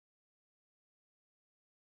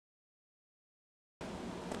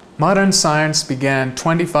Modern science began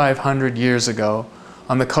 2,500 years ago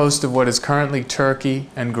on the coast of what is currently Turkey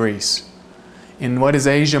and Greece. In what is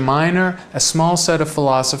Asia Minor, a small set of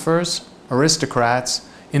philosophers, aristocrats,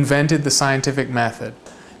 invented the scientific method,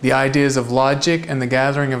 the ideas of logic and the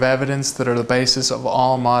gathering of evidence that are the basis of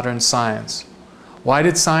all modern science. Why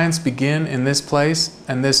did science begin in this place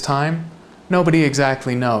and this time? Nobody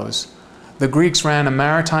exactly knows. The Greeks ran a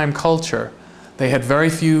maritime culture. They had very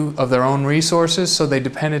few of their own resources, so they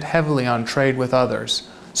depended heavily on trade with others.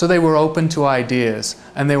 So they were open to ideas,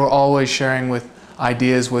 and they were always sharing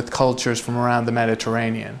ideas with cultures from around the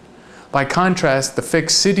Mediterranean. By contrast, the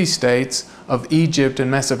fixed city-states of Egypt and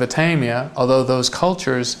Mesopotamia, although those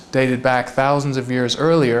cultures dated back thousands of years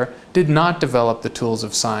earlier, did not develop the tools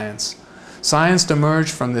of science. Science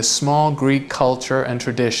emerged from this small Greek culture and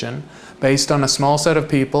tradition based on a small set of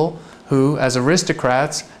people who, as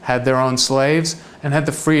aristocrats, had their own slaves and had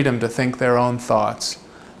the freedom to think their own thoughts.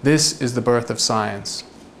 This is the birth of science.